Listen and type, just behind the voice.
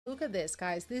Look at this,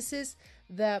 guys. This is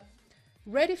the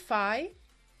Redify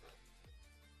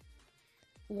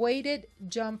weighted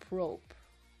jump rope.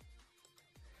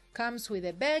 Comes with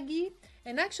a baggie,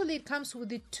 and actually it comes with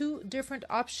the two different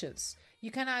options.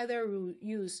 You can either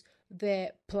use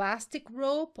the plastic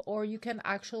rope, or you can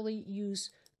actually use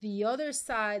the other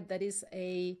side that is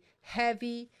a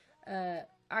heavy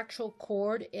actual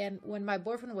cord. And when my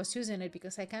boyfriend was using it,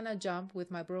 because I cannot jump with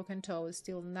my broken toe, it's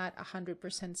still not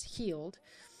 100% healed,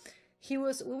 we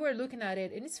were looking at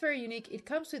it, and it's very unique. It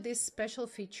comes with this special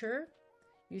feature,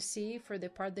 you see, for the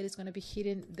part that is going to be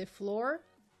hitting the floor.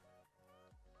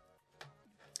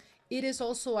 It is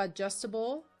also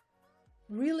adjustable,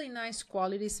 really nice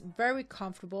quality, it's very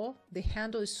comfortable. The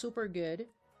handle is super good.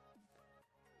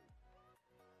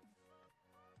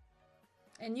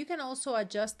 And you can also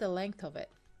adjust the length of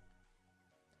it.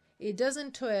 It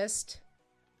doesn't twist.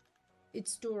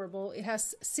 It's durable. It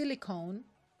has silicone.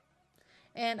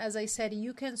 And as I said,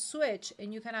 you can switch,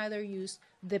 and you can either use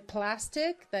the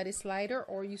plastic that is lighter,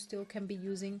 or you still can be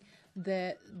using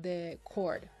the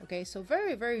cord. Okay, so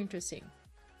very, very interesting.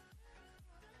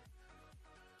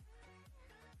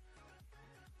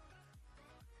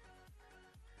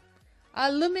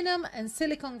 Aluminum and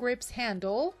silicone grips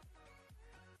handle.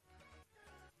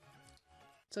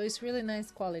 So it's really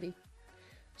nice quality.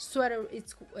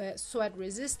 It's sweat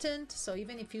resistant, so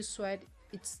even if you sweat,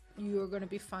 you're gonna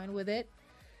be fine with it.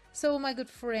 So my good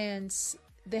friends,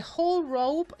 the whole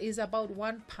rope is about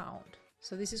 1 pound,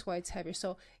 so this is why it's heavier.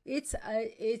 So it's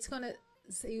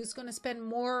gonna spend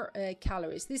more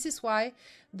calories. This is why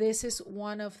this is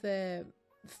one of the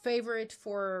favorite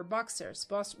for boxers.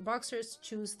 Boxers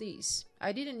choose these.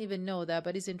 I didn't even know that,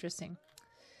 but it's interesting.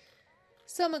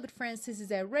 So my good friends, this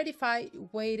is a Redify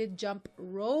weighted jump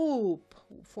rope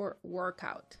for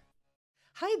workout.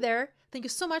 Hi there, thank you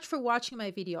so much for watching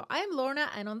my video. I am Lorna,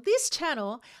 and on this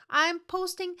channel I'm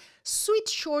posting sweet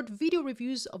short video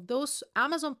reviews of those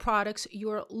Amazon products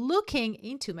you're looking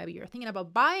into. Maybe you're thinking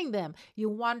about buying them, you're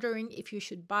wondering if you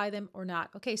should buy them or not.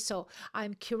 Okay, so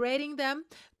I'm curating them,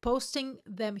 posting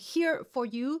them here for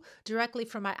you directly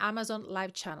from my Amazon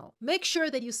live channel. Make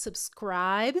sure that you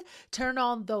subscribe, turn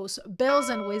on those bells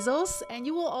and whistles, and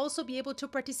you will also be able to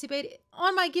participate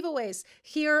on my giveaways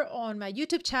here on my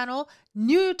YouTube channel,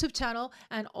 new YouTube channel,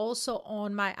 and also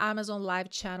on my Amazon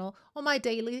live channel on my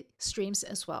daily streams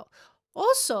as well.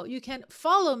 Also, you can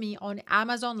follow me on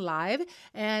Amazon Live,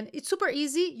 and it's super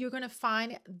easy. You're going to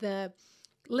find the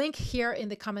link here in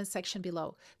the comment section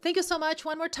below. Thank you so much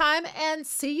one more time, and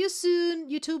see you soon,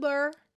 YouTuber.